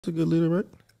a good leader, right?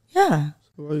 Yeah.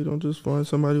 So why you don't just find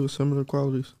somebody with similar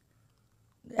qualities?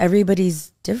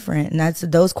 Everybody's different, and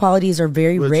those qualities are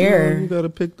very rare. You gotta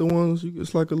pick the ones.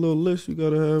 It's like a little list. You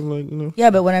gotta have, like, Yeah,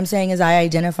 but what I'm saying is, I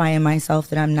identify in myself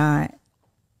that I'm not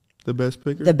the best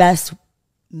picker, the best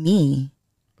me.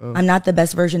 I'm not the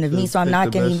best version of me, so I'm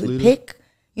not going to pick.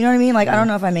 You know what I mean? Like, I don't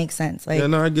know if I make sense. Like, yeah,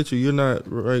 no, I get you. You're not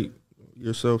right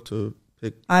yourself to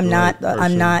pick. I'm not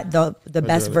the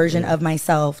best version of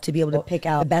myself to be able to pick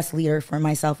out the best leader for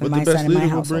myself and my son and my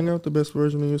household. Bring out the best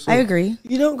version of yourself. I agree.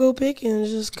 You don't go picking;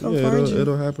 just come find you.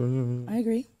 It'll happen. I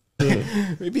agree.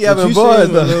 Yeah. Maybe having boys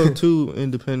a little too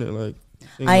independent, like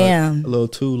I am a little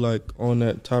too like on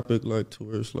that topic, like to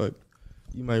where it's like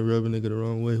you might rub a nigga the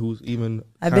wrong way. Who's even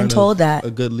I've been told that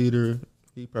a good leader,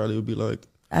 he probably would be like.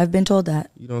 I've been told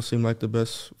that. You don't seem like the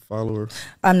best follower.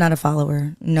 I'm not a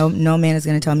follower. No man is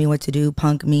going to tell me what to do,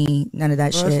 punk me, none of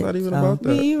that shit. It's not even about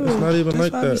that. It's not even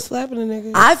like that. Slapping a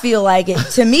nigga. I feel like it.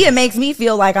 To me, it makes me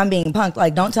feel like I'm being punked.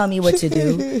 Like, don't tell me what to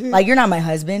do. Like, you're not my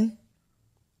husband.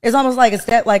 It's almost like having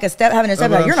a step.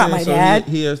 Like, you're not my dad.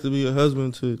 He has to be a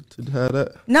husband to have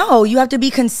that. No, you have to be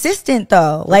consistent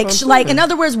though. Like in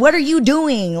other words, what are you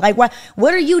doing? Like, what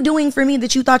are you doing for me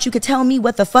that you thought you could tell me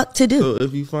what the fuck to do? So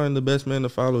if you find the best man to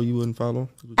follow, you wouldn't follow?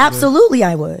 Absolutely,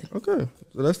 I would. Okay,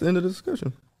 so that's the end of the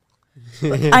discussion.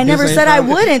 I never said I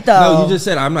wouldn't though. No, you just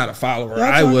said I'm not a follower.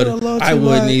 I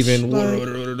wouldn't even.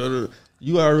 Like,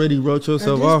 you already wrote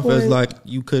yourself off as like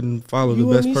you couldn't follow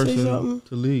the best person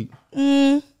to lead.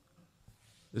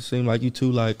 It seemed like you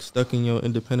two like stuck in your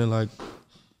independent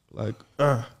like.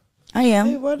 I am.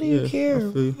 Hey, why do you care?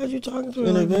 What you talking to?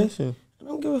 Intervention. I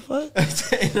don't give a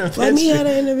fuck. Let me have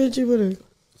an intervention with her.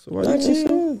 So why you say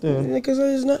that then? Because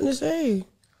there's nothing to say.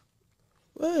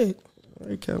 What? All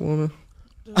right, Catwoman.